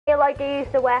You like to use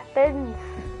the weapons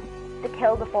to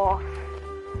kill the boss.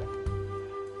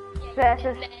 Yeah,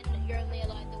 Versus. then you're only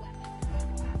allowed the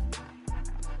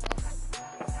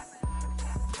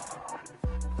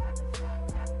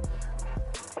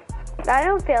weapon. I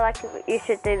don't feel like you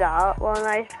should do that one.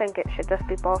 I think it should just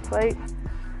be boss fight.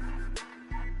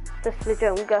 Just the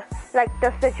jump gun. Like,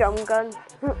 just the jump gun.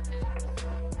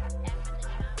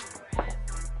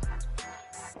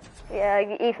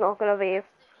 Yeah, he's not gonna leave.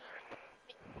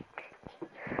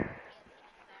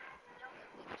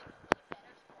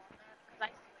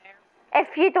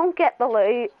 If you don't get the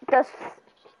loot, just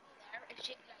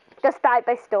die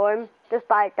by storm. Just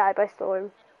die by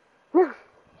storm.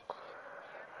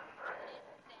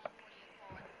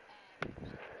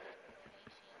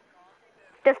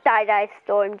 Just die by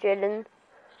storm, Julian.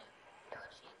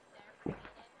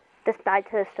 Just die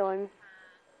to the storm.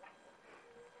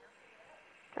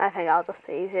 I think I'll just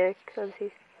be easier because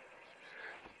he's.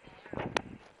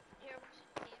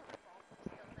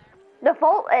 The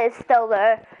vault is still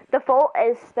there. The vault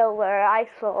is still there. I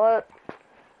saw it.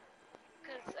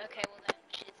 Okay, well then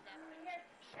she's dead.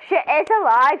 She is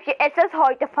alive. It's just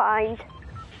hard to find.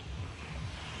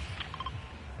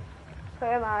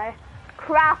 Where am I?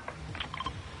 Crap.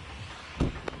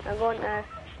 I'm going there.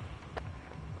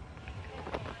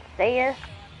 See ya.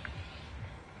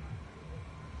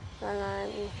 And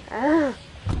I'm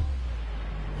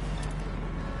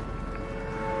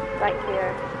right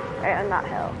here, right on that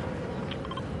hill.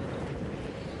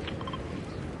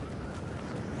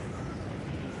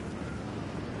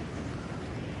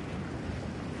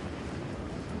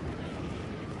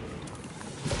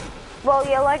 Well,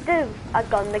 you like a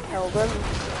gun to kill them.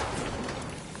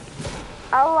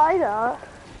 I like that.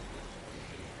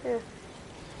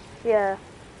 Yeah.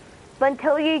 But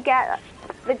until you get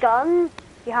the gun,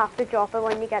 you have to drop it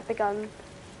when you get the gun.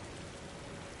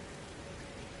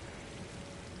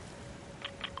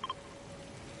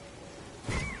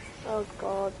 Oh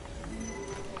god.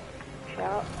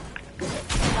 Shut.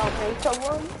 Help me,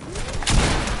 someone.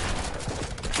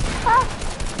 Ah!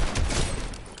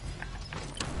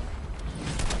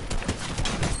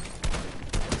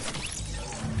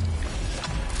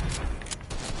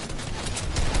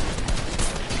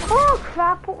 Oh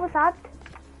crap, what was that?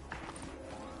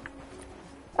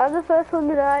 I'm the first one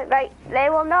to die. Right, they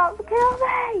will not kill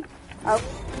me! Oh.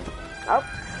 Oh.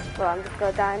 Well, I'm just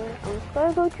gonna die. I'm just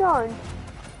gonna go John.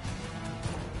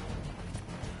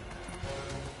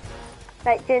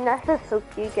 Right, June, that's the soup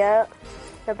you get.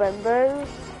 The bimbo.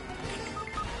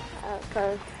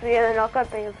 Because you're not gonna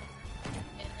be...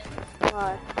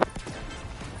 Why?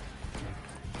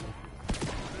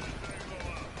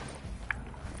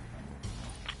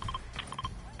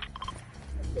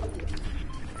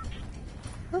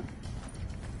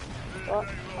 What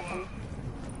happened?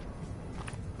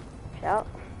 Shout.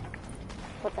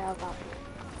 What the hell happened?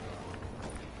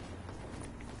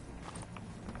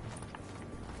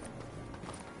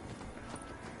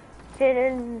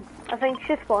 I think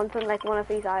she spawns on like one of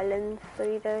these islands, so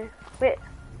you do. Wait.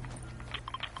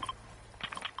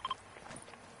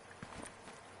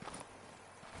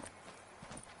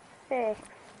 Six,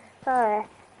 5,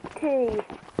 2,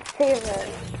 0.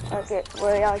 Okay,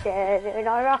 we are dead in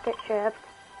our rocket ship.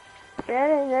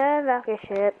 Dead in the rocket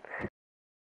ship.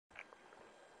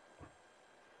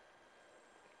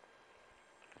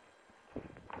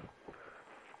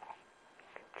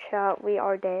 Chat, we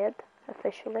are dead,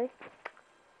 officially.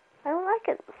 I don't like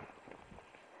it.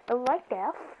 I don't like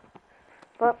death.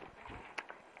 But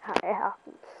it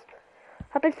happens.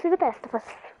 Happens to the best of us.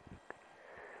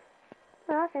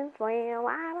 Happens when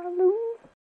I don't know.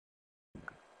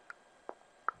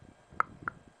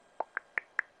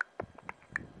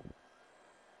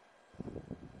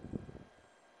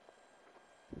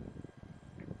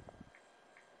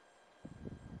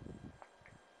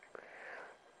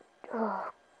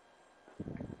 Oh.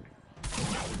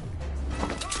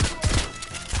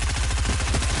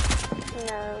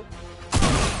 No.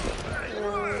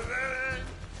 No.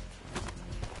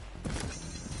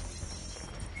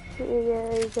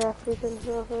 Yeah, you definitely can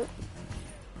have it.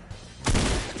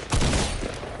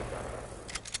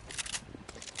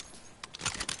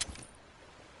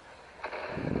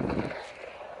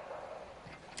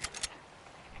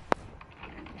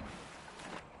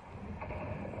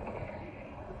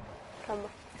 Come on.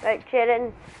 Right,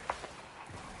 Jaden.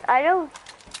 I don't...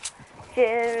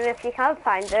 Jaden, if you can't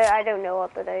find her, I don't know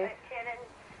what to do.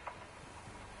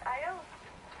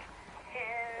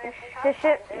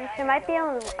 She might be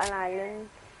on an island.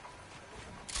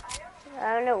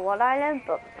 I don't know what island,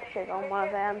 but she's on one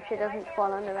of them. She doesn't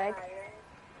spawn on the rig.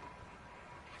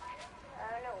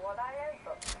 I don't know what island,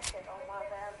 but she's on one of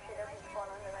them.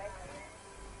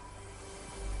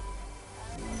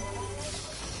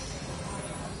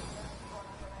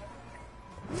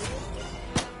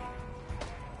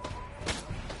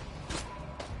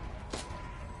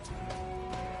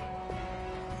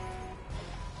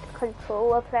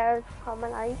 control a player's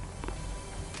common life.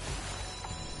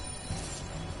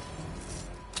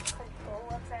 Control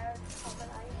a player's common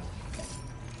life.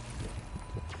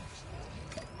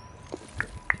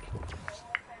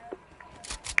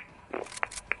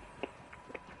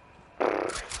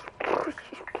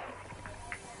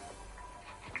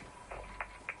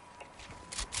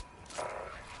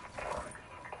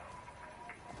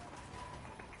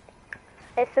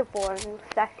 It's a boring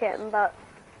second, but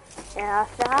it has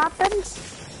to happen.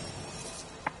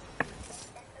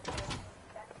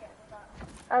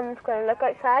 I'm just gonna look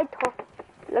outside,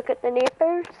 look at the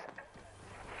neighbours,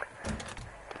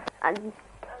 and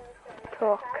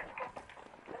talk.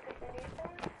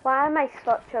 Why am I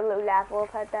such a low level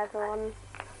compared to everyone?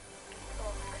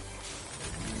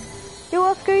 You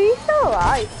Oscar, you still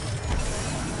alive?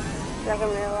 Like in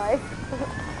real life.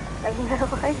 Like in real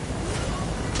life.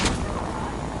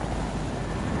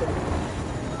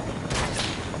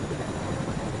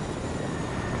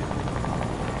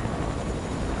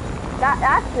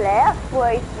 That's left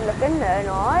where he's looking there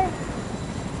now.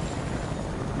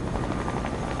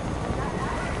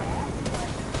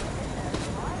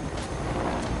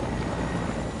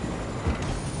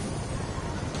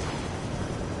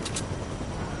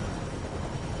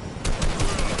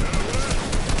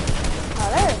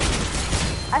 Hello.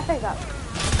 I think that.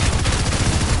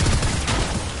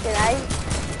 Did I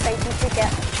think you should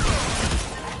get?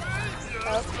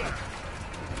 Oh.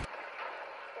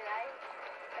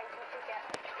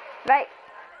 Right,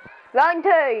 round 2.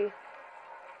 Round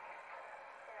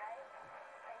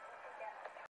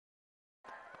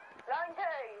 2.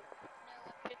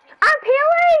 I'm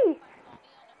Peely!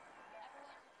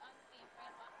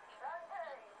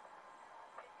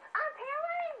 I'm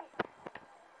Peely!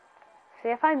 See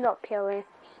if I'm not Peely.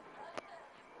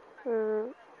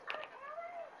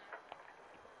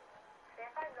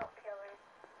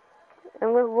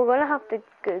 And we're gonna have to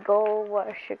Google where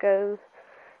I should go.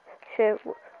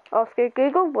 Oscar,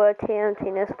 Google where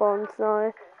TNT spawns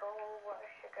now.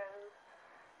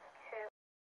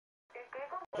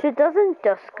 She doesn't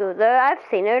just go there. I've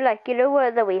seen her, like, you know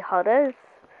where the wee hut is?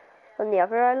 On the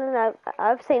other island?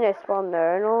 I've seen her spawn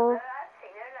there and all.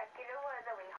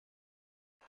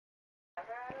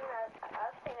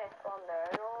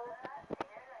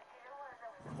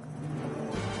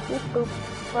 Beep boop.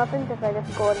 What happens if I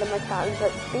just go into my challenge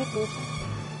but beep boop?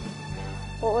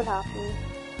 What would happen?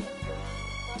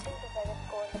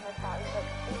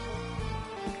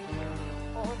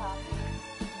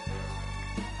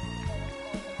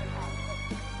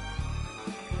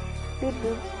 Beep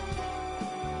boop.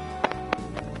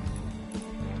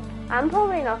 I'm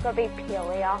probably not gonna be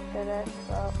Peely after this,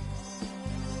 so.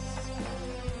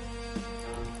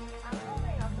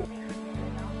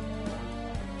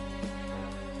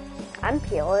 I'm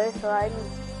Peely, so I'm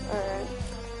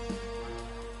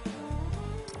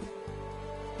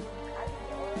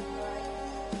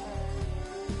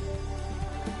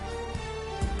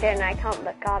then I can't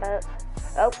look at it.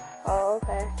 Oh,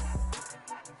 okay.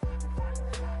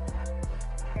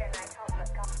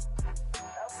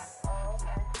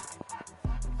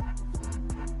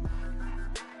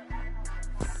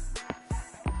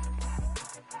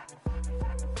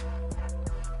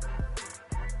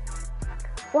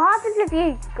 What happens if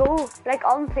you go, like,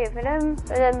 unfavorite him, and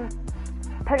then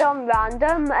put on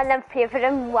random, and then favorite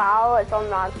him while it's on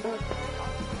random?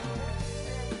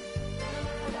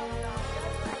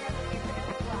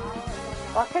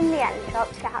 What's in the end shop,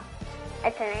 chat?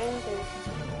 It's an angel.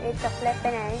 It's a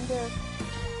flipping angel.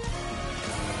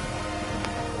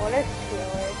 What is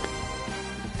Peely?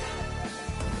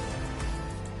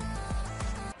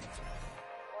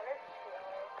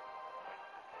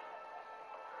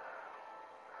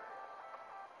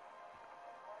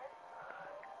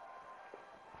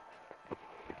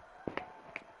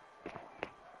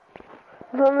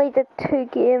 We've only did 2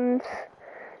 games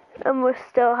and we're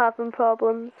still having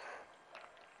problems.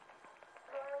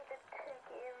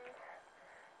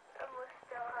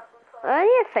 I need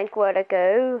to think where to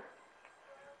go.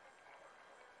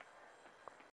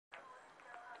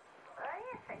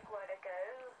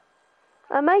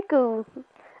 I might go.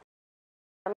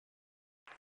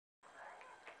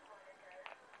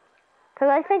 Because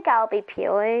I think I'll be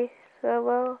Peely, so I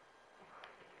will.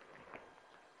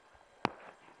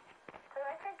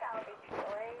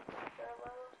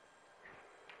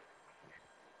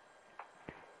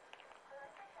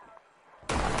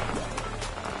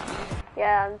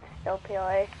 Yeah, I'm still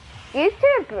Peely. You two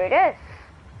are Brutus.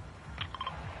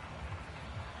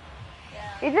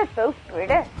 These are both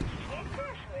Brutus.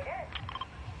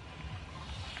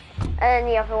 And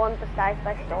the other one decides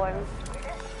by Storm.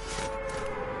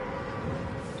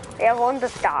 Everyone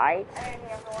just died. I mean,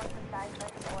 everyone just died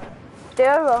before.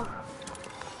 Zero.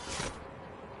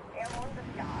 Everyone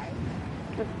just died.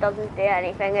 Just doesn't do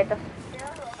anything. It just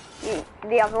Zero.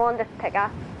 the other one just pick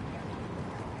up.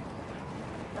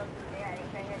 Doesn't do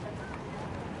anything. It just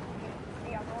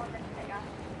the other one just pick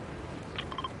up.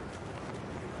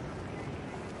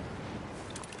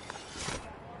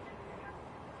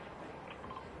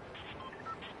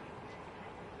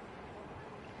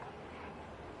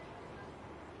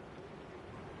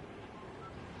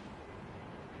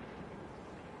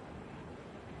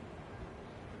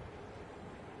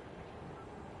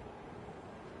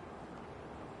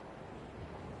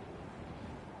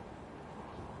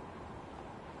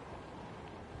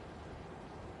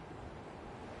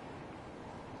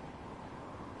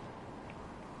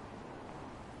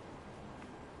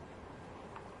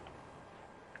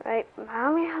 Right,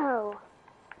 Mario.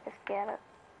 Just get it.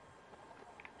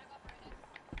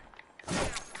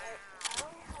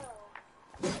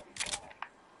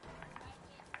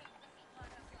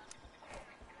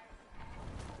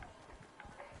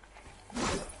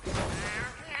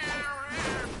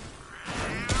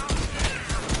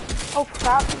 Oh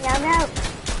crap, yeah, no.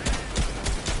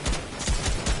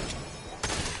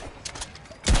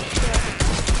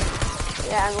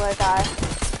 Yeah, I'm gonna die.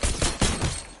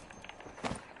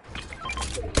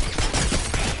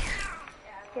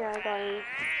 Yeah, I'm going.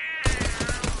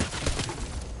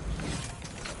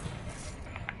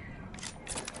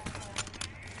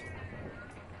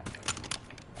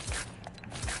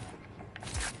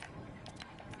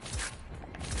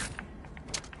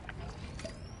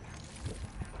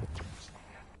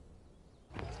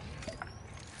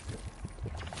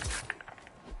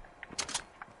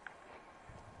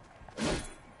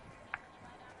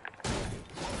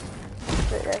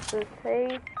 Put this in C.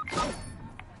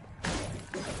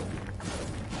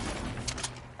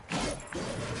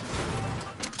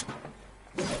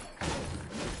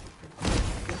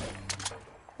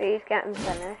 He's getting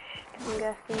finished, I'm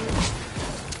guessing.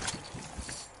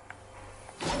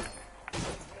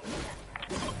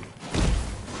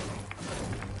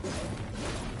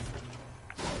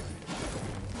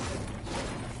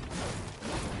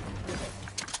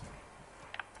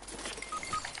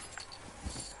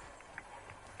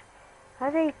 How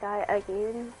did he die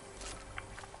again?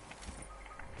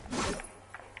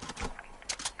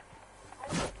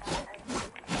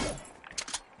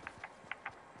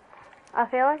 I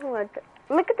feel like I'm gonna...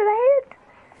 Look at the head!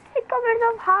 It covers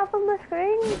up half of my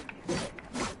screen!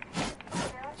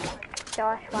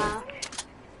 Josh Walsh.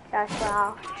 Josh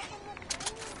Walsh.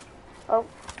 Oh,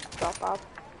 drop off.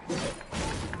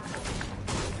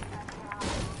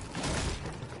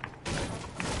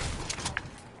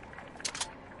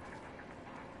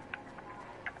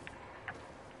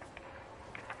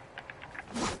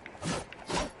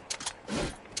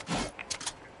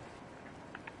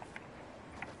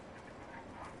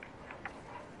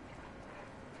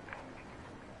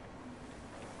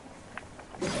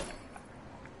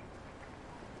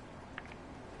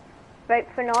 Right,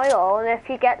 for now on, if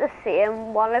you get the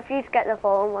same, one of you get the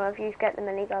phone, one of you get the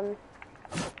minigun.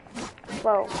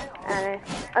 Well,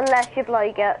 unless you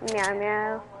bloody get Meow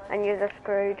Meow, and you're just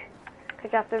screwed.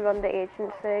 Because you have to run the agency.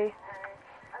 Unless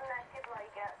you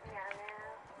like it, Meow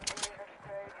Meow, and you're just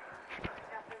screwed. You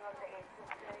have to run the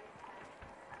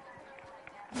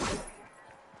agency.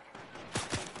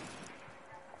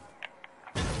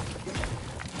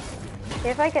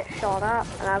 If I get shot at,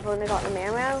 and I've only got the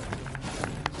Meow Meow,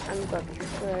 I'm gonna be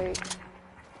screwed.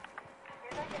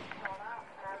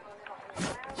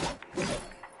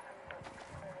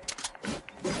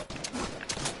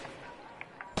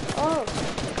 Oh,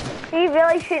 are you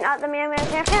really shooting at the Meow Meow?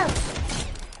 Take him.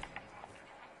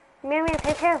 Meow Meow,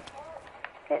 take him.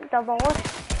 Get double.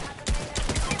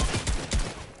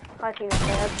 I think it's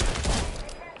dead.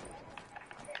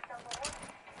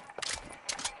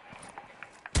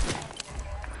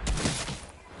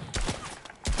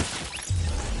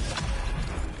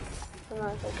 I'm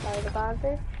not so excited about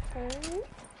this.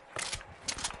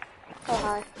 Oh,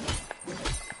 hi.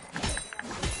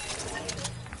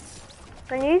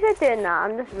 When you are doing that,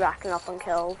 I'm just racking up on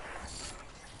kills.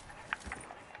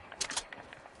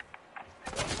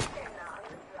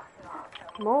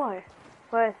 More?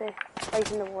 Where is he? Oh,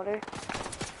 he's in the water.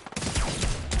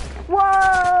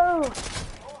 Whoa!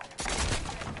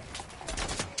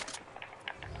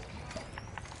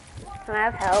 Can I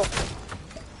have help?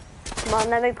 Come on,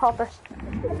 let me pop a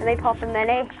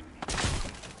mini.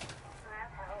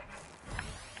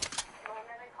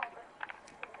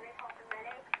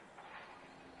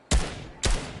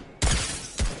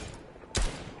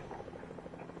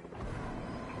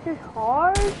 This is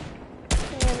hard.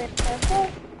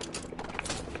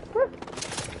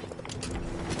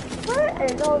 Where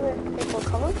is all this people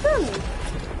coming from?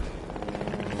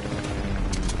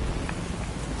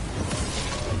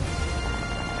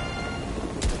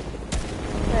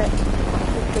 There's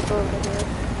people over here.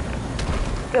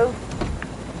 Go.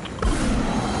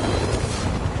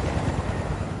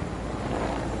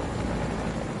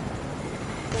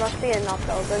 There must be in that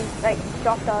building. Like,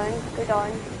 drop down, go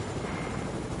down.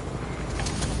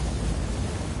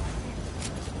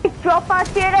 Drop that,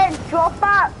 Jaden! Drop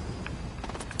that!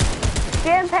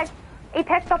 Jaden he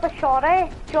picked up a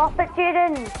shotty. Drop it,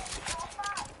 Jaden.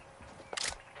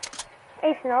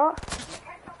 He's not.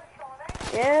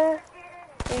 Yeah,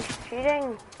 he's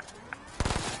cheating.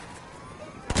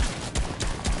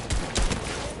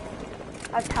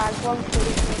 I've tagged one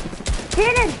policeman.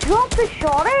 Jaden, drop the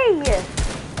shotty!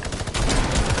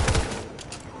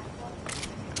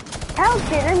 Tell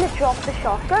Jaden to drop the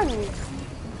shotgun.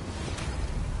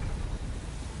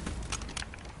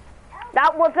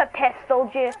 That was a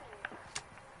pistol,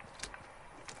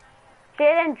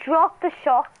 Jaden, drop the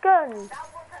shotgun. That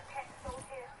was a pistol,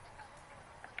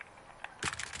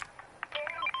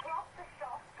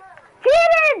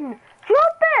 Jaden,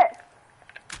 drop it.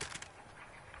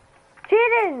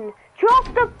 Jaden, drop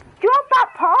that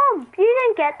pump. You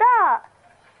didn't get that.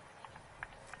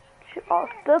 Drop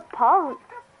the pump.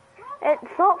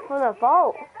 It's not for the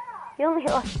vault. You only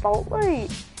hit a vault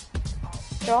loot.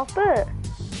 Drop it.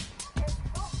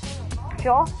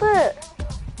 Drop it.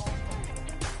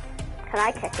 Can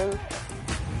I kick him?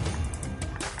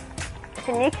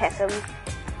 Can you kick him?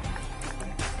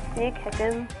 Can you kick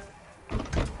him?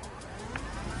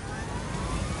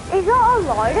 He's not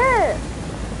allowed it.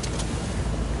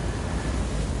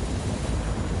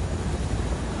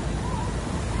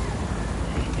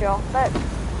 Just drop it.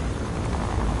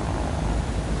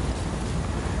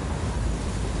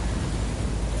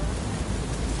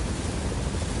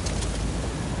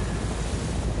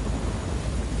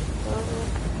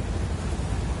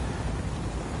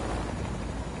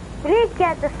 We need to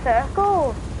get the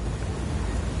circle.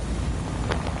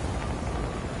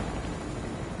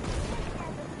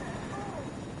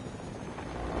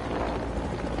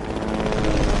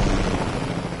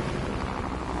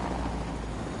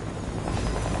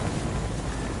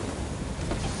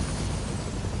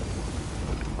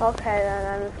 Okay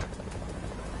then.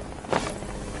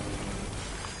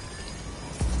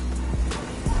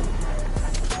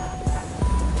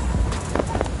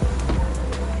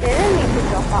 Didn't need to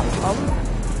drop that pump.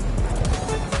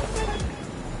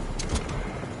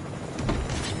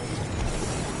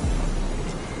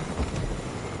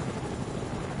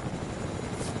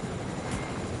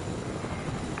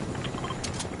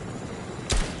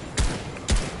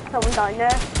 Someone down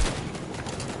there.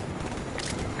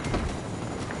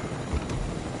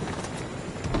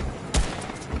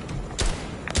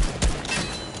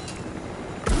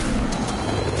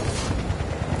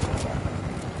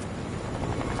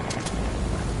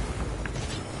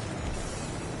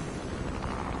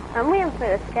 I'm waiting for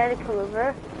this guy to come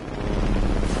over.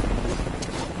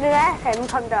 We let him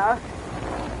come to us.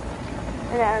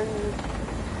 And then...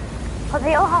 Because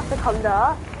he'll have to come to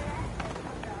us.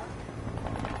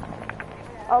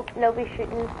 Oh, nobody's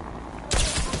shooting.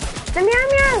 The meow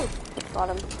meow! Got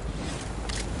him.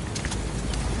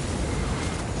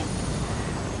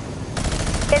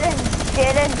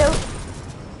 Get in, don't...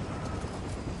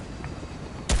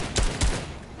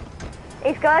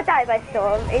 He's gonna die by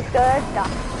storm. He's gonna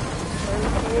die.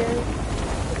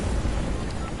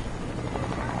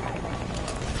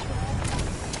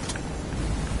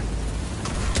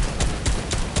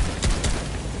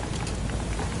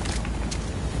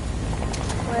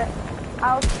 Wait,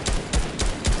 I'll...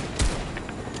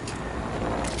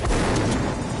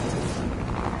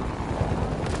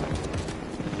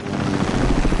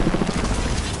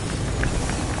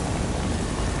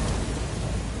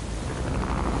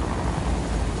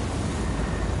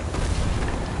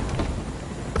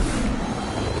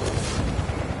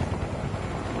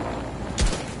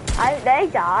 They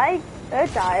died. They're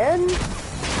dying.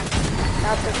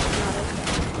 That doesn't matter.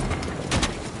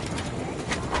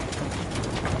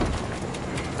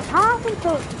 Half of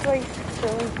those place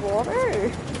filling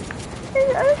water. It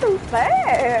isn't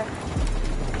fair.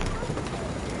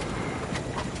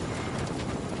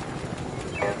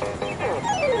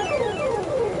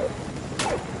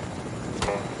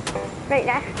 Right,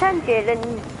 next time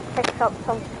Jaden picks up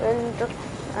something,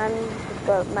 I'm just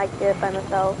gonna make do it by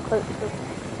myself. Cause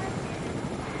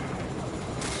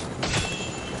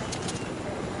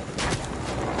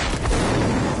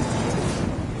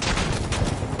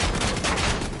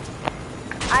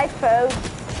I froze.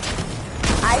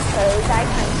 I froze, I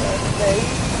can't get through.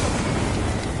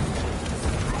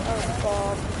 Oh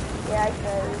god. Yeah, I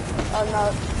froze. Oh no,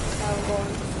 no, I'm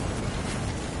going.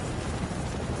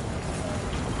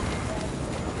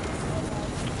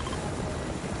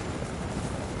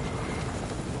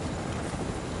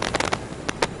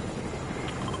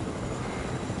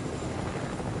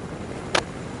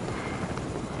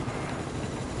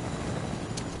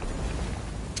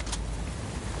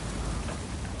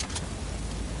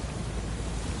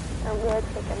 I'm gonna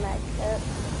take a med kit.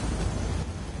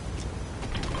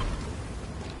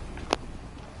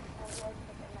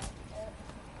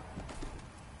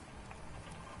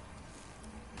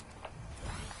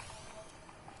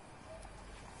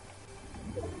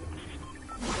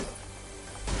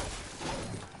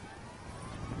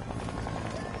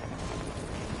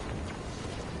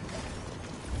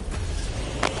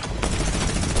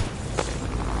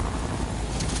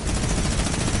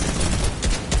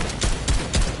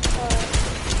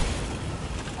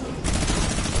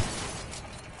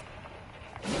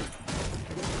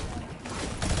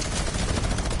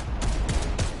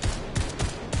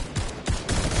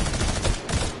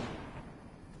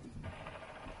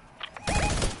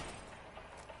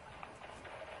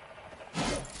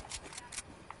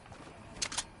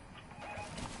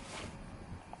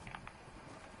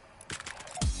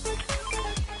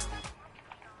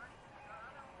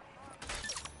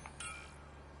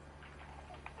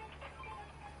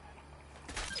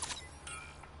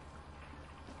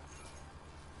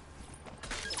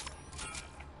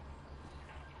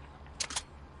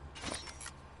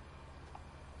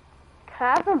 Can I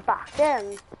have them back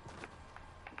in?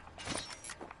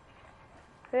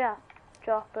 Yeah,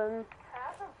 drop them.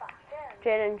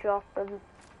 Jaden, drop them.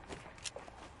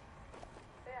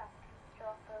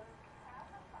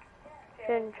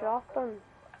 Jaden, drop them.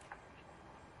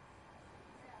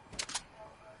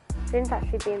 Jaden's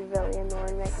actually being really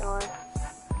annoying right now.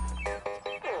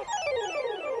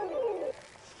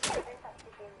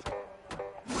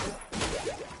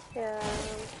 Yeah.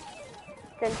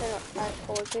 Jaden, I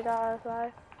told you that as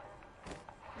well.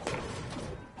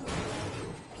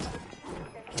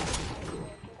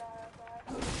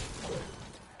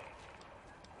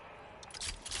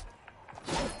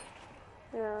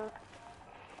 Yeah.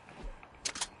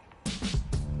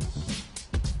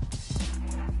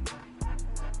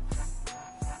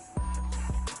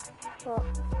 What?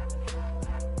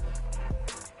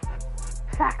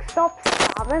 Zach, stop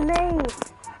stabbing me!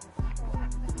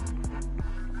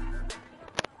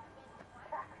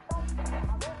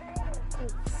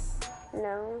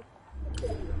 No.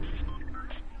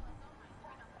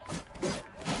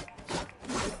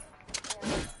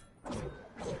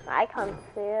 I can't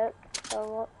see it. So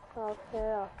what? I'll see it,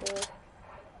 I'll see it.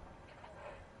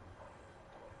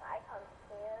 I can't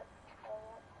see it. So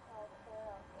what? I'll see it, I'll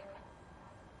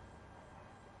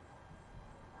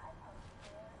see it.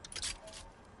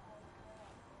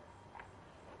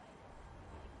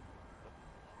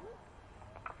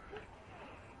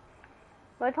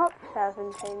 We're top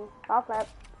 17. I'll flip.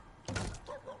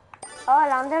 Oh, I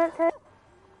landed it too.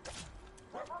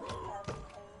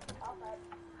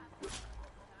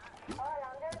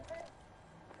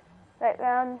 Right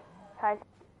round. Side.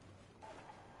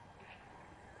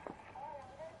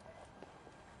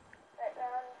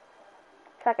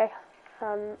 Okay.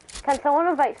 Can someone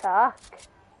invite Zach?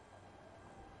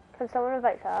 Can someone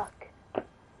invite Zach?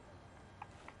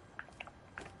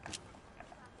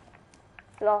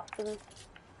 Lost him.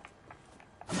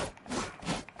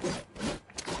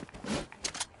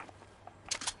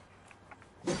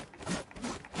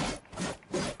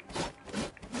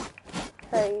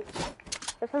 Hey,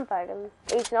 just invite him.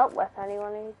 He's not with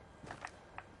anyone.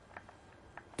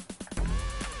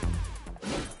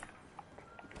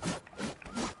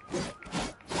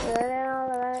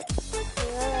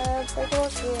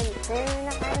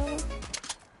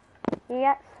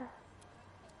 Yes.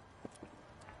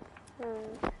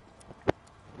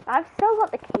 I've still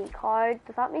got the key card.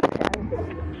 Does that make sense?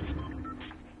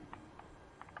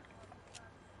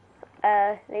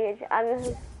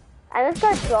 I'm just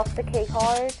gonna drop the key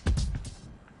card.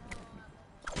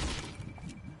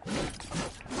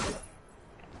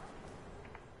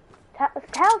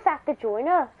 Tell Zach to join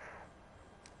us.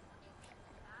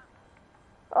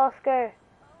 Oscar,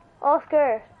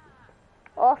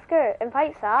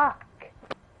 invite Zach.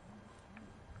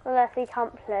 Unless he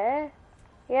can't play.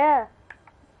 Yeah.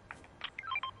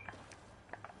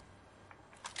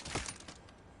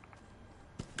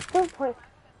 No point.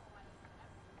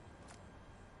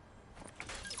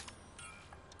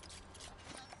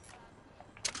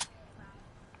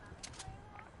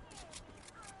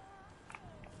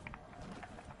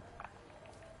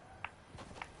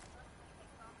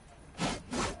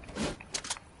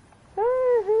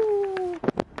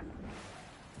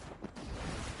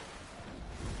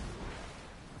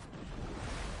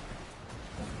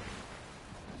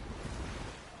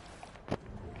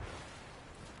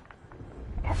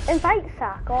 Invite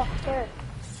Zach off here.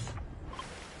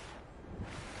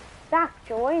 Zach,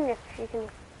 join if you can,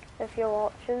 if you're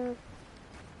watching.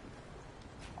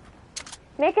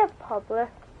 Make it public,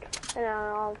 and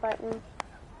I'll invite him.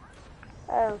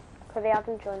 Oh, because they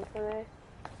haven't joined for me.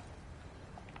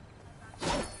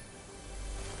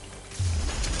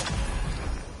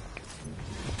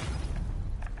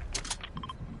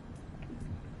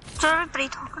 Is everybody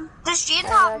talking? Does Jane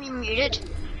have me muted?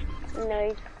 No,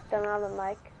 you don't have a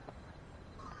mic.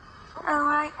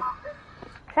 Alright.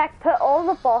 Zach, put all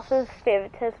the bosses'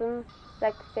 favoritism,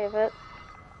 like favorite.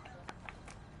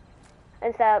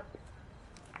 Except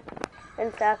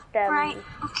Right,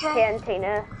 okay. Kay and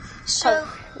Tina. So,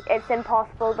 It's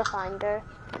impossible to find her.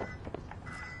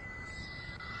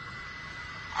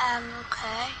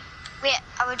 okay. Wait,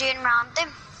 are we doing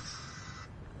random?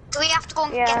 Do we have to go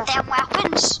and Yeah. get them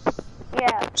weapons?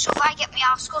 Yeah, So if I get me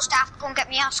Askel's, do I have to go and get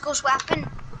me Askel's weapon?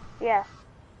 yeah.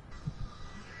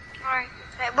 Alright.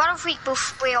 Right, what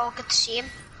if we all get the same?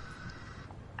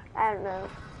 I don't know.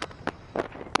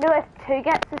 No, if two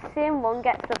gets the same, one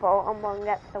gets the vault and one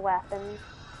gets the weapons.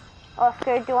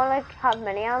 Oscar, do you want to have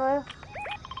mini ammo?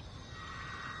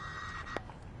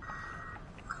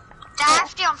 Do I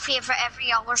have to unfavourite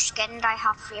every other skin that I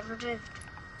have favoured?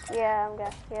 Yeah, I'm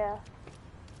guessing, yeah.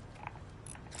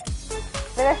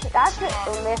 But that's it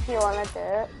only if you want to do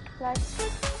it. Like,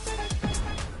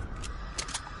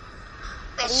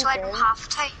 Wait, so I don't have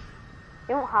to?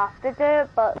 you don't have to do it,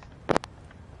 but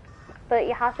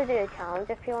you have to do a challenge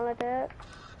if you want to do it.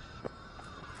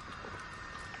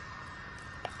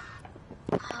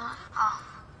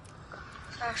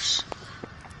 There's...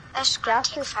 This gonna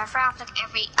take forever.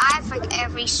 I have like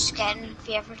every skin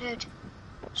favoured.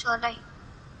 So they...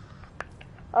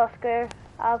 Oscar,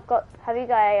 have you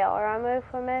got AR ammo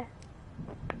for me?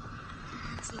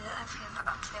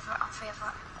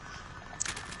 Unfavourite.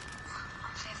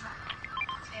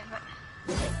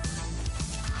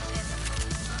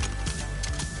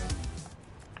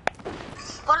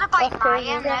 What about Oscar, Maya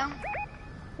you now?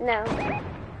 No.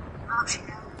 Actually,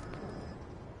 no.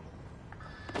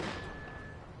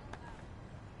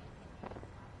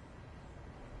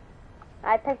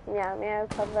 I picked Meow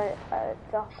because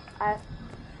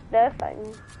they're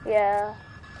fun. Yeah.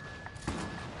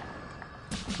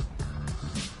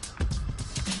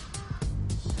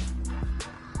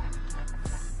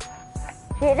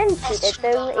 Jaden cheated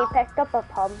though, he picked up a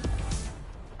pump.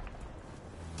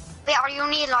 Wait, are you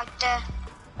only allowed to...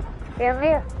 He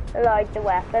only allowed the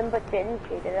weapon, but Jaden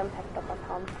cheated and picked up a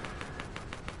pump.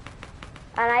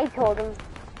 And I told him,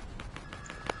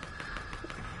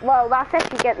 well, that's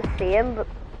if you get the same, but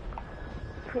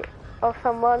or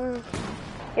someone,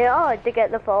 you know, to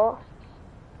get the vault.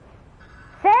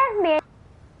 Save me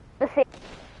the same.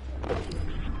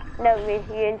 No, me,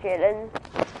 you and Jaden.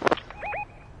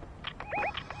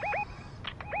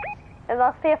 It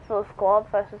must be a full squad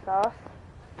versus us.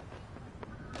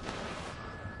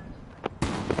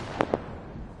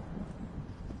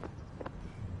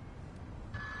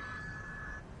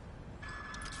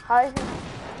 How is it?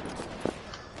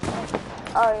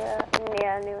 Oh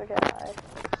yeah, neither did I.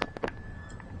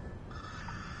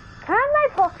 Can I have my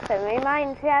proximity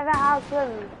mines? Whoever has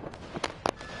them?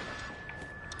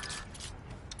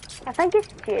 I think it's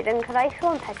Jaden. Could I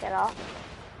go and pick it up?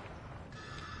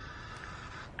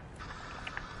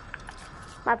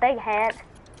 My big head.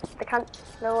 They can't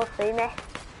no see me.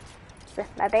 With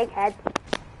my big head.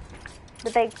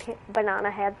 The big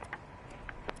banana head.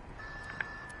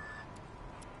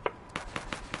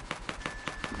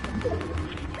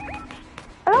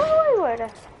 I don't know where it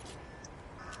is.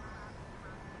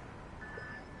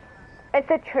 It's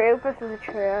a trio versus a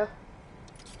trio.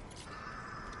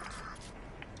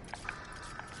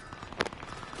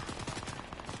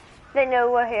 They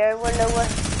know we're here. We know we're...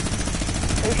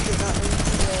 They should not be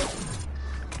here.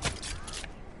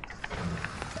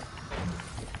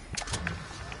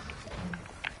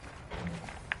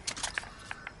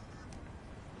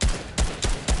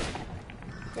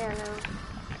 Yeah, no.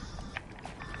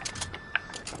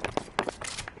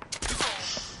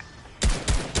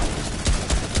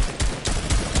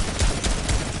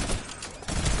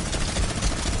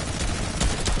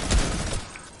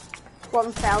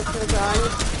 One fell to the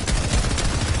ground.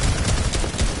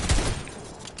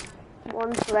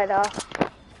 One's lit off.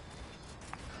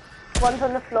 One's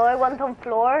on the floor, one's on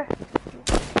floor.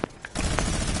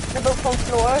 They're both on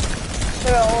floor.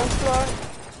 They're all on floor.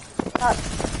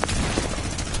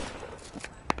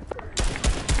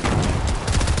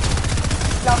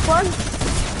 Knock one.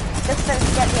 Just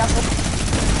finish, get the other.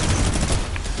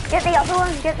 Get the other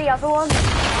one, get the other one.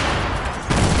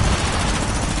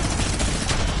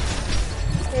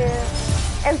 Yeah.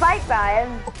 Invite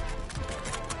Ryan.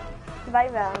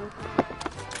 Invite Ryan.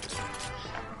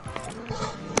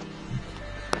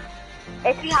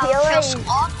 It's We have a full Keely.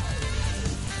 squad.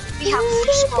 We have a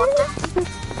full squad now.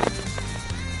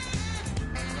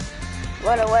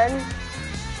 What a win.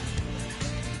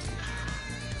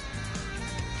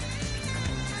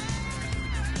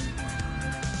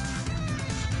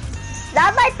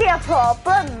 That might be a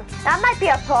problem. That might be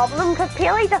a problem because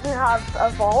Peely doesn't have a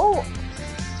vault.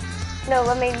 No,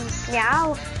 I mean,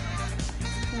 meow.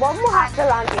 One will have to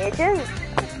land ages.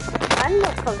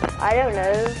 I don't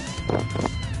know.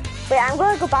 Wait, I'm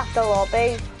gonna go back to the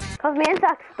lobby. Because me and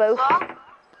Zach's both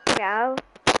meow.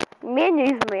 Me and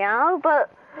you's meow,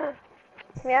 but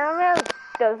meow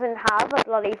doesn't have a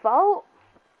bloody vault.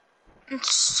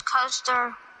 It's because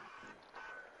they're...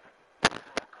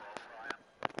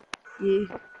 You.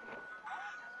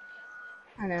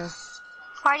 I know.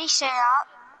 Why do you say that?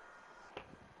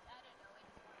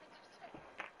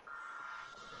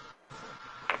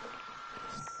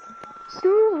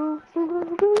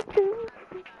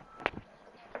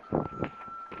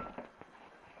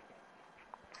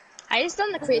 I just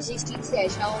done the craziest GTA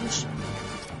challenge.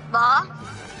 What?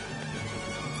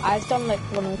 I've done like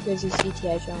one of the craziest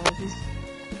GTA challenges.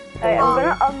 Right,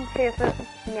 I'm gonna favorite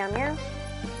meow meow.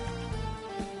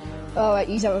 Oh, right,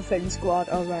 you have a film squad.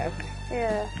 Oh, right, okay.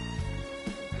 Yeah.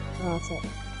 Oh, that's it.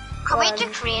 Can we do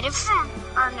creative then?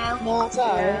 Or no? No, it's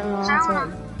alright. No, it's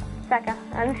alright. Second,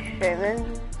 I'm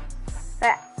streaming.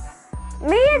 Right.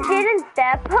 Me and Jaden's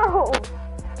depot.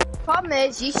 Problem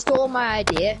is, you stole my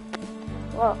idea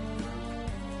What?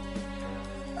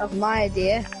 of my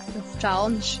idea of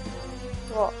challenge.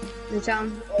 What? The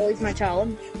challenge is always my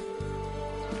challenge.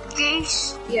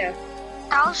 Goose. Yeah.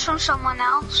 That was from someone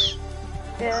else.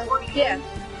 Yeah. Yeah.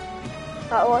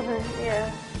 That wasn't,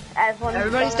 yeah.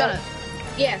 Everybody's done it.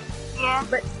 Yeah. Yeah.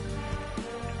 But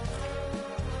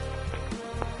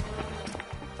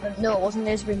no, it wasn't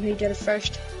Lisbon who did it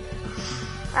first.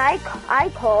 I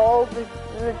called the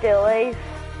Dillies. It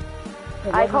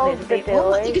I wasn't called Lisbon. the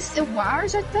Oh, Dillies. you can see the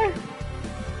wires out there.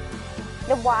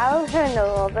 The Wilds are in the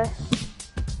lobby.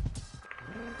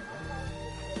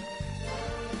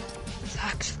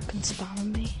 Zach's fucking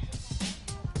spamming me.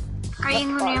 Are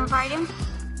you going to invite him?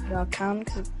 Yeah, I can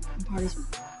because the party's.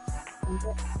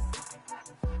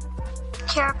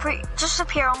 Here, just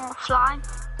appear on the fly.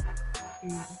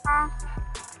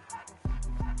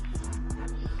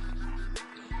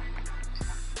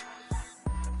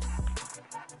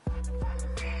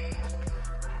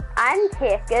 I'm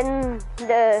taking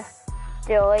the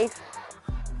Dillies.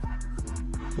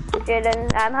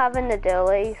 Jaden, I'm having the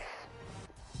Dillies.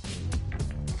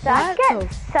 Zach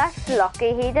Zach's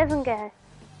lucky, he doesn't get.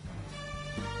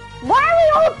 Why are we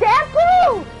all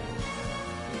Deadpool?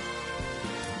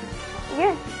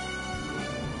 Yeah.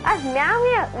 That's meow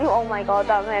meow. Oh my god,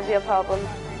 that might be a problem.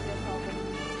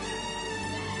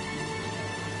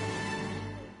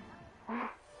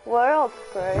 We're all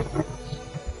screwed.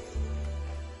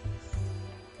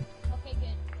 Okay,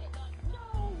 good.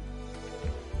 No!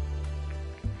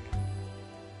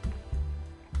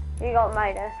 You got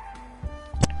Midas.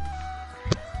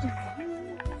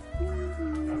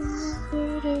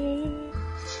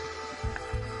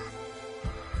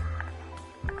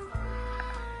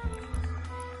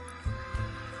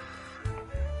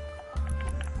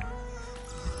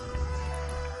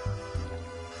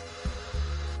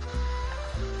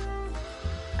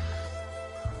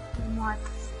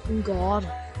 Oh God.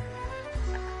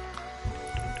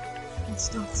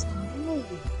 It's not spamming me.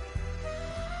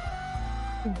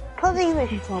 Cause he was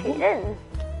cheating.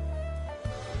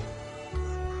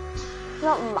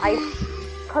 Not my.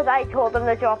 Cause I told him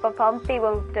to drop a pump, he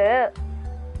won't do it.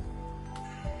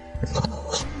 So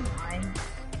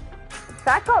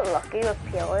I got lucky with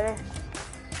Peely.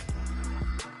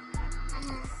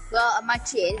 Well, I might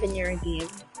change when you're in game.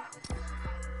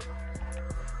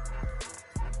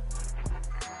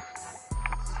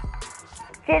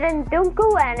 Jaden, don't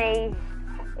go any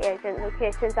agent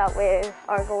locations that we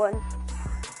are going.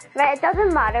 Right, it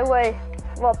doesn't matter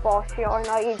what boss you are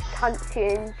now, you can't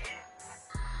change.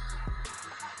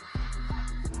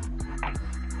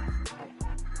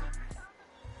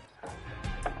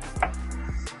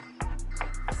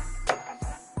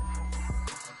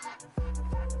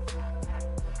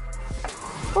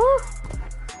 Oh.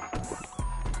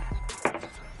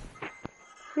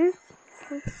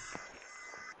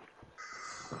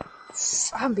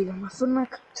 I haven't been on my phone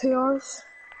like 2 hours.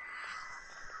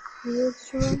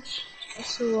 That's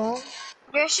so long.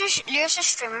 There's a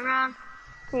streaming around.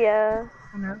 Yeah.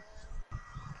 I know.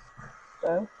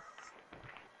 So?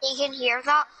 You can hear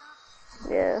that.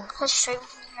 Yeah. The stream can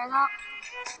hear that.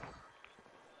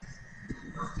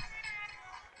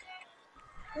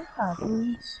 What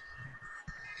happens?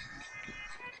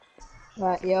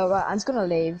 Right, yeah, right, I'm just gonna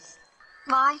leave.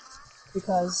 Why?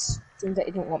 Because it seems that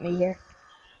you don't want me here.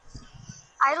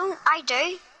 I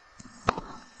do.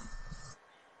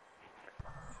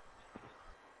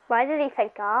 Why did he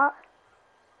think that?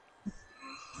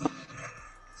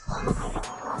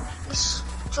 He's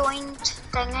joined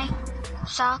thingy.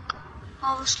 Zach,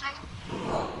 obviously.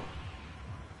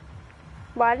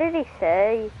 Why did he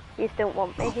say you don't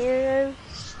want me here?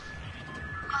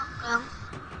 Well,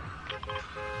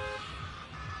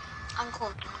 I'm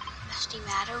going to Misty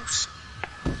Meadows.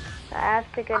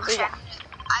 That's a good Actually, idea.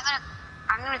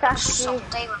 I'm gonna go Zach,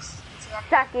 someday with Zach.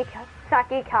 Zach,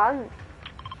 you can't.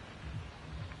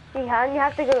 You can, you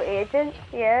have to go agent,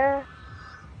 yeah.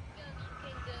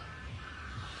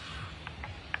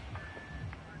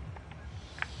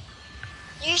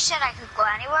 You said I could go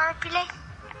anywhere, Billy.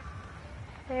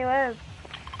 Anyway.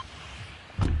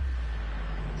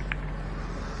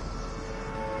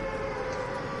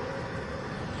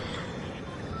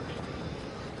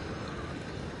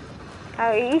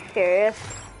 Are you serious?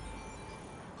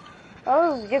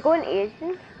 Oh, you're going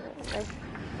agent?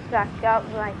 Like, that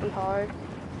might be hard.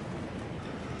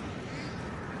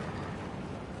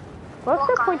 What's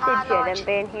the point of Jaden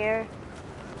being here?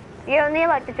 You only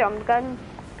like the jump gun.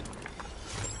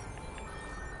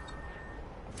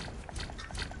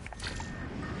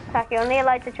 Like, you only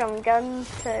like the drum gun,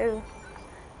 so...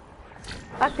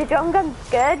 Like, the drum gun's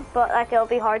good, but, like, it'll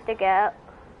be hard to get.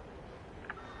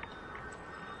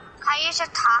 I use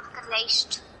attack at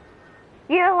least.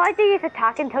 You're allowed to use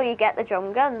attack until you get the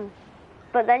drum gun,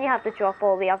 but then you have to drop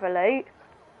all the other loot.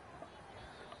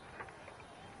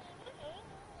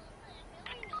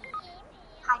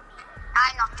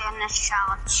 I'm not doing this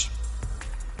challenge.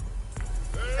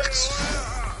 Because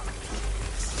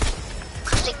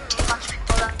like too much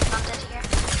people have landed here.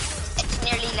 It's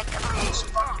nearly like a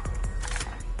spot.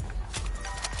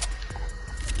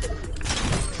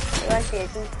 Where's the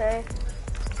agency?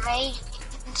 My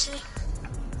agency.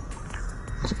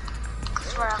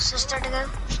 Because where else is there to go?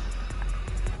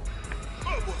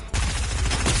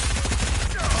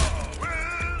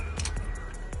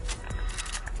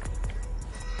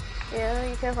 Yeah,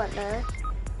 you could have went there.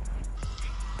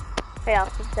 Who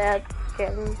else is dead?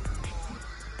 Jim.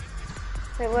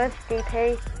 Wait, where's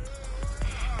DP?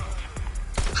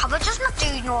 How about just not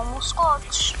do normal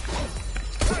squads?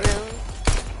 No.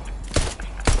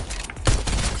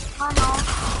 Why not?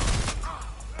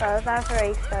 Well, I've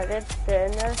already started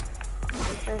doing this.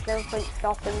 There's no point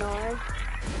stopping now.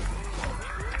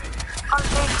 I'll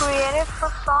be creative for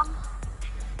fun.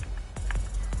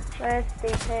 Where's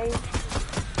DP?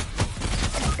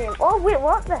 Oh wait,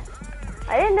 what the?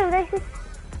 I didn't know this is...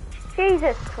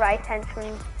 Jesus Christ,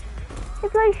 henchman. He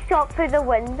bloody shot through the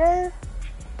window.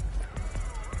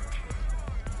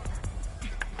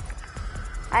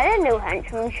 I didn't know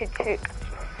henchmen should shoot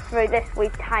through this wee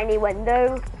tiny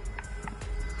window.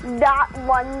 That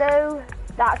window.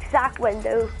 That exact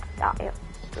window. That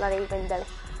bloody window.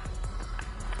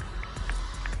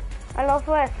 I love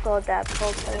where I saw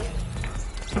Deadpool too.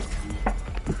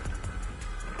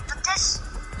 But this,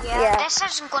 yeah, this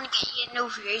isn't going to get you no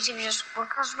views if you just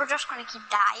because we're just going to keep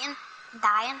dying,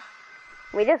 dying.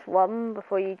 We just won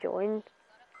before you joined.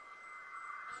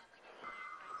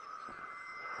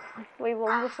 We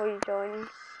won before you joined.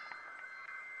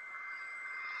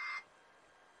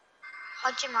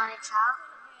 How'd you manage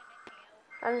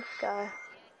that? And Sky.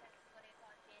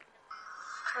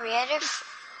 Creative.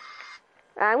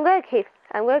 I'm gonna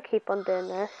keep on doing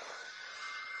this.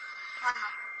 Why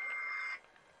not?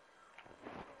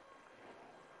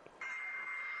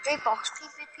 3 box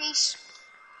PvPs.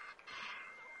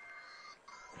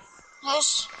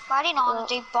 Yes, why do you not want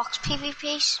to do box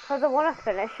PvPs? Because I want to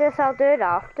finish this, I'll do it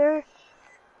after.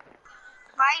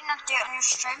 Why do you not do it on your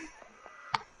stream?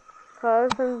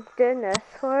 Because I'm doing this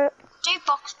for it. Do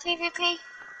box PvP?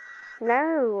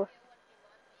 No.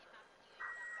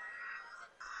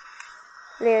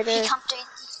 Later. You can't do.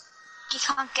 You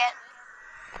can't get.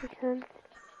 You can.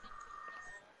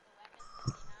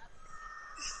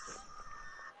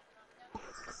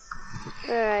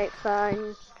 Alright,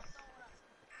 fine.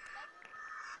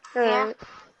 Alright.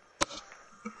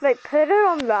 Like, put it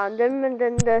on random and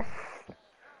then this.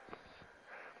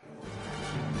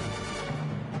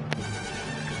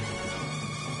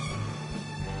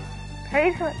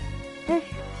 Please, just.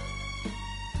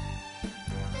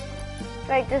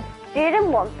 Like, does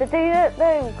Jaden want to do it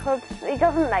though? Because he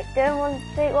doesn't like doing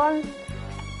 1v1.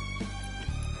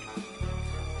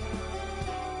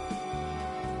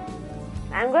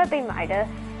 I'm gonna be Midas.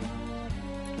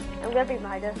 I'm gonna be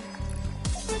Midas.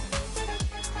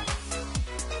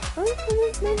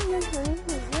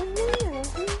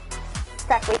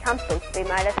 Zach, we can't both be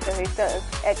Midas, so who's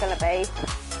it gonna be?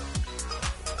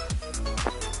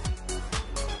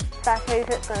 Zach, who's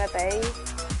it gonna be?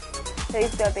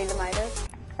 Who's gonna be the Midas?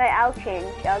 Right, I'll change.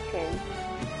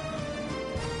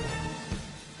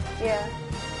 Yeah.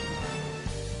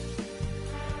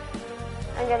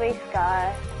 I'm gonna be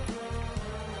Sky.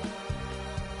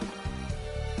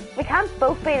 We can't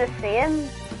both be the same.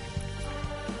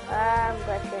 I'm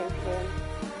gonna change him.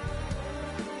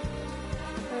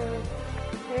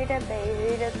 Who to be?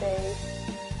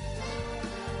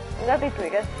 I'm gonna be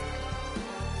Brutus.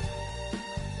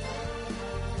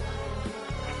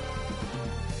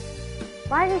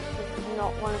 Why does she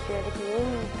not want to do the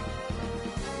game?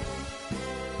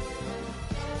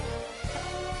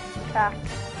 Zach.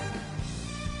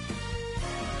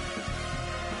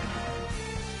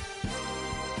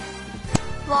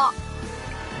 What?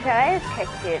 Should I just kick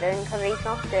Jaden because he's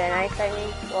not doing anything?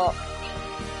 What?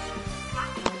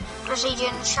 Was he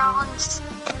doing the challenge?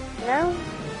 No?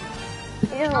 He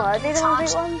doesn't want to do the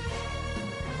 1v1?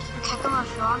 Kick him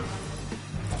if you want.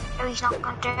 No, he's not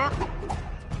going to do it.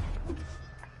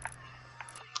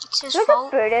 It's his Look fault.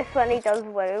 at Brutus when he does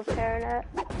widow clearing it.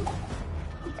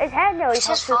 His head nearly It's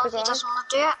his touches the fault, he ground. doesn't want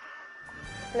to do it.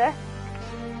 Look.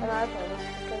 And I was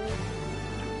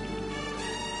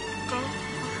Okay,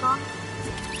 which one?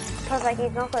 because like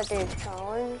he's not going to do his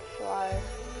challenge, so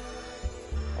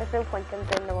there's no point in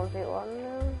doing the 1v1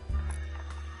 now.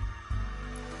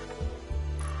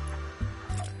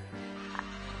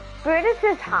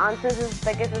 Brutus's hands is as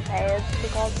big as his head,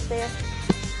 for God's sake.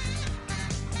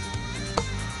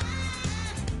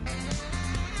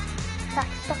 Zach,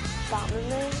 stop spamming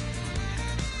me.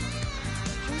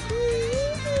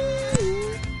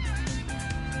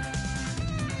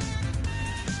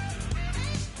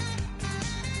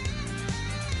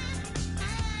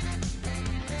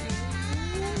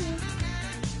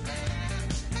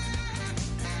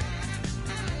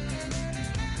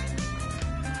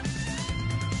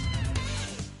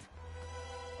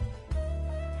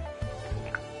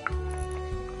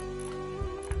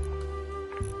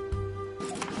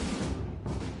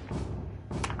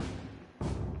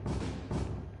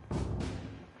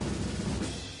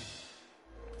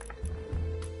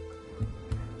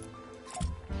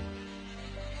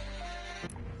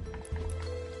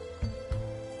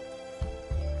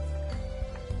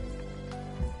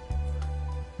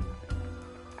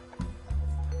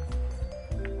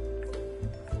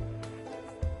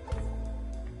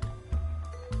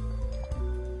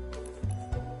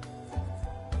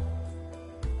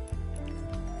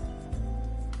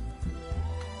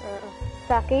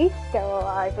 Zacky's still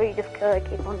alive, but you just gotta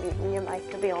keep on using your mic,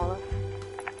 to be honest.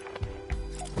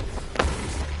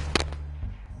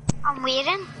 I'm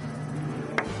waiting.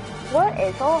 What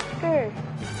is Oscar?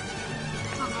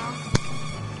 I don't know.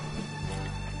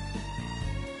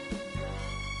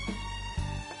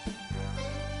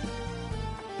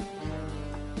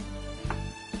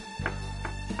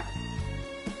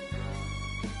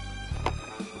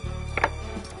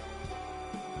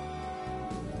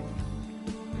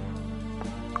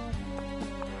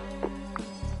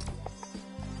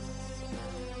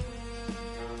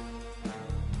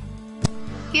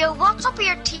 Yo, what's up with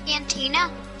your TNT now?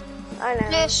 I know.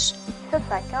 This, It's just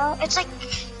like that. it's like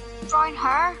brown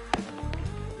hair.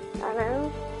 I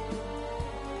know.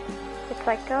 It's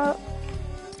like that.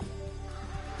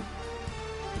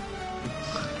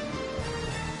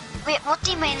 Wait, what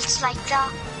do you mean it's like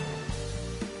that?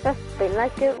 That's been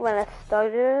like it when I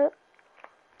started it.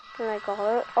 When I got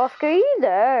it. Oscar, are you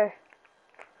there?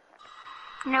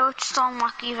 No, it's still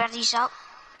unlucky, ready's up.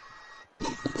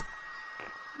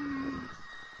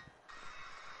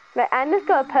 Right, I'm just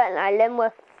gonna put an island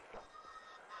with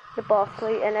the boss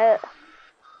loot in it.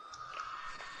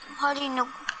 How do you know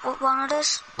what one it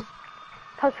is?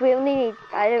 Because we only need,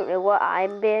 I don't know what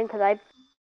I'm being, because I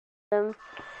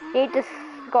need the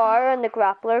scar and the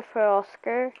grappler for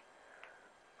Oscar.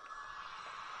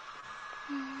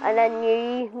 And then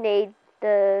you need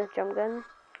the drum gun.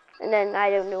 And then I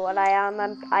don't know what I am,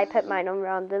 I put mine on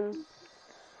random.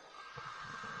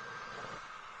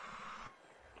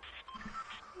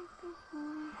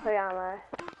 Where am I?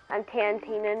 I'm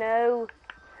Tantina, no.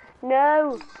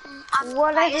 No!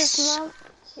 What I just know?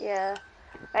 Yeah.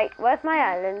 Right, where's my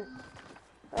island?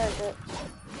 Where is it?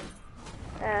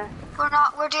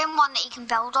 We're doing one that you can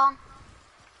build on.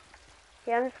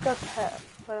 Yeah, I'm just gonna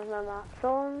put one of my maps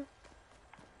on.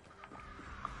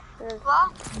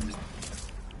 What?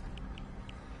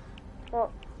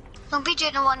 Well, Don't be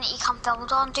doing the one that you can't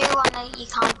build on, do one that you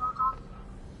can build on.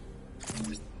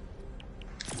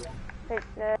 Right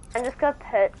there. I'm just gonna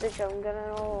put the jungle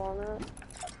and all on it.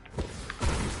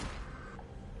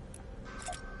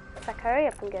 Like, hurry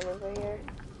up and get over here.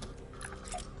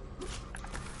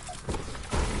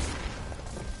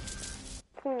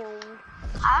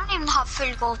 I don't even have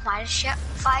full gold medals yet.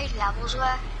 5 levels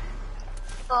away.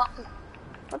 But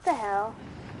What the hell?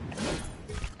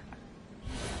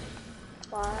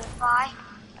 Why? why?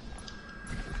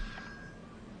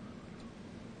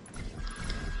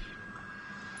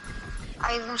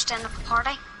 Are you gonna stand up a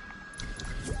party?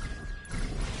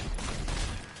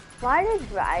 Why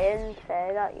did Ryan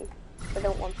say that I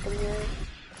don't want them here?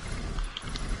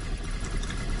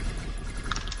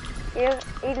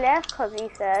 He left because he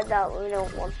said that we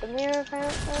don't want them here,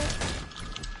 apparently.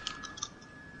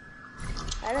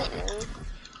 I don't know.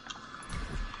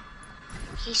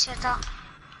 He said that.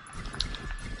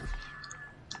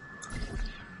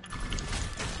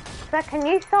 So can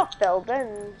you stop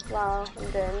building while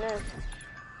I'm doing this?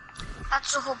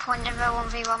 That's the whole point of a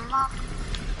 1v1 map.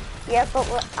 Yeah, but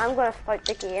I'm gonna start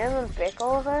the game and break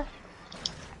all of this.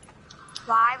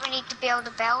 Why? We need to be able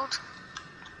to build.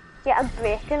 Yeah, I'm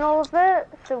breaking all of it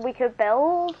so we could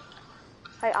build.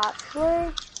 Like,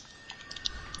 actually.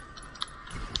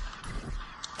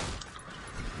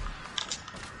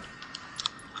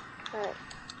 Right.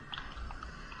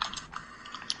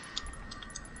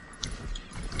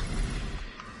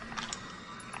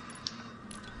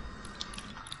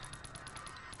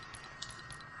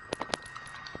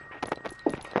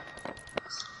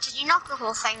 Did you knock the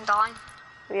whole thing down?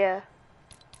 Yeah.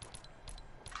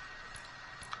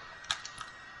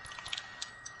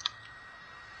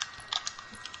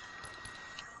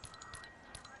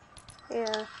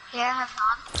 Yeah. Yeah, have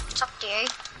fun. It's up to you.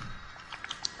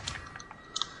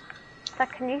 So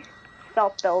can you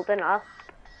stop building up?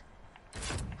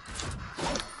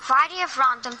 Why do you have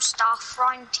random stuff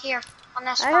around here on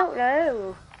this I map? don't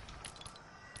know.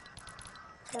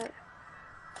 Right.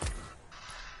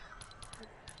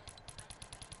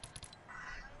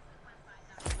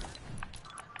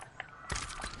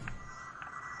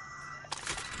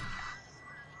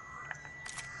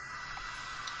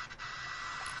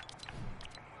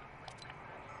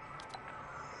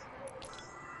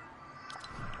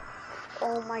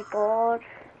 Oh my god.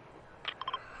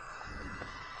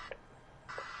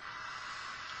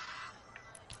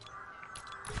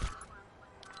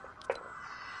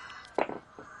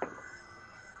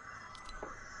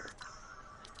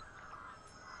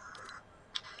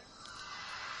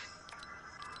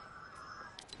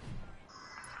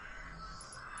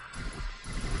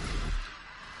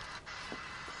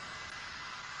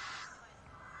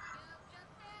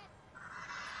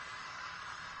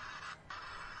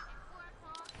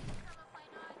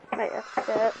 Right, that's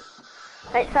it.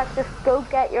 Right, so just go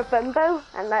get your bimbo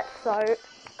and let's start.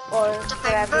 Or The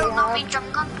whatever bimbo, you not me have.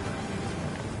 drum gun.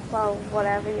 Well,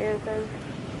 whatever yours is.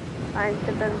 Mine's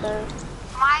the bimbo.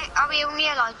 Why are we only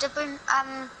allowed to boom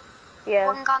Yeah,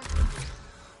 one gun?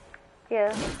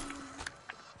 yeah.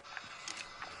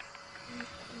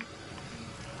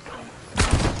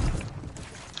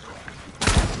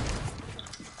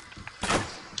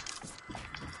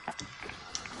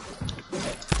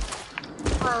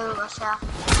 Whoa, what's that?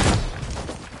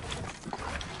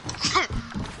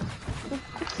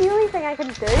 It's the only thing I can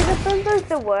do. The bimbo's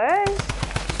the worst.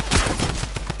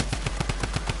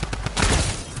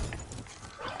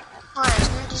 Well,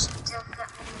 isn't it just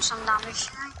getting some damage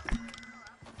now?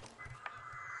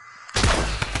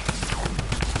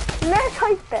 Let's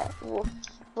hope it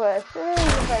worse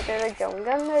if I do the jump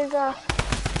gun. There's a...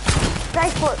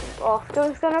 That's what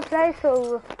Oscar's gonna play,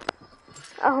 so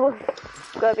I was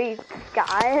gonna be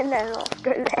Sky and then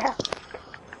Oscar left.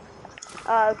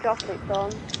 Drop it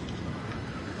on.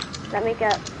 Let me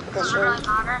get the Doesn't bimbo. really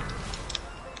matter.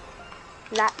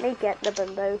 Let me get the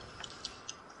bimbo.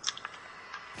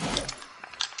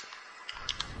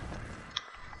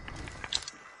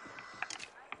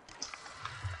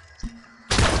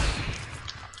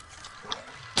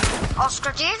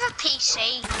 Oscar, do you have a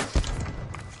PC?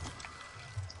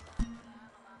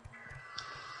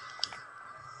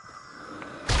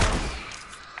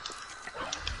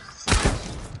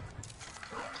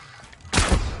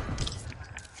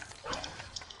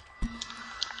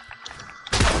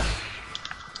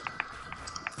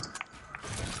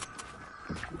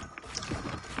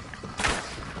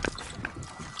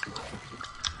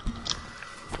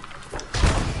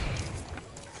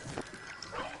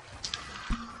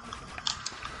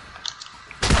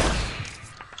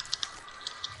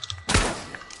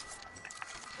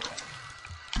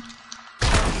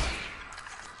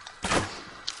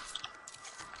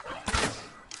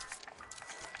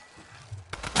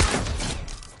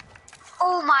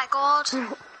 my god.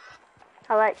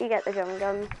 I'll let you get the drum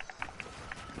gun.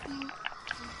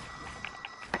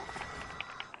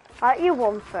 At you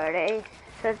 130,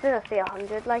 so there's a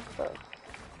 300 like but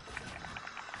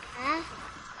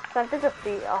so there's a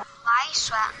feet off. Why are you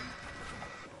sweating?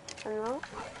 I don't know.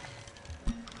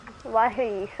 Why are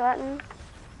you sweating?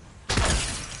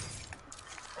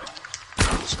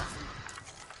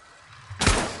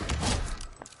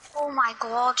 Oh my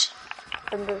god.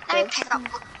 And there's Let me this. pick up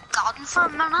the gun for a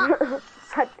minute.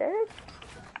 I did.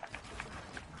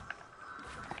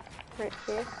 Right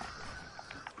here.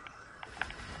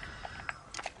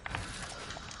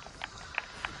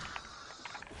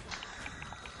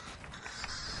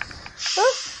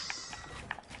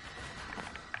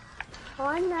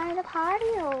 One night a party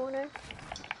owner.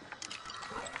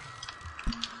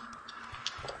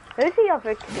 Who's the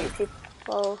other two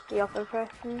people? The other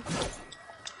person?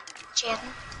 Jaden.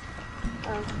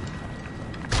 Oh.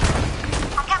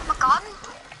 I'll get my gun.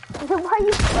 Then why are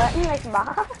you sweating like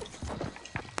mad?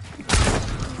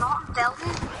 I'm not in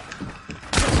building.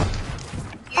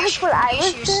 That's what I was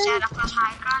You doing. stand up that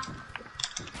high ground.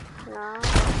 No.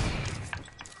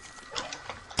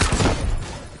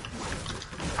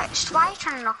 Right, so why are you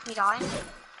trying to knock me down?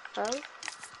 Oh.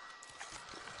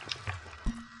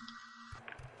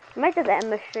 I might just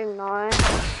end the stream now,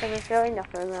 because there's really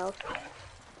nothing else.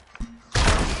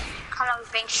 How long have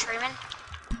you been streaming?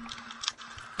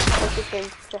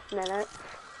 52 minutes.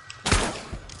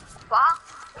 What?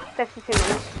 52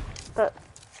 minutes. But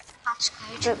That's a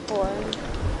good. bit boring.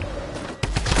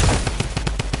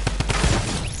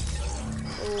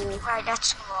 Right,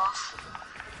 let's go off.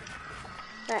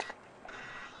 Right.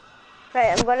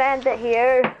 Right, I'm gonna end it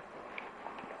here.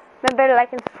 Remember to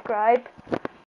like and subscribe.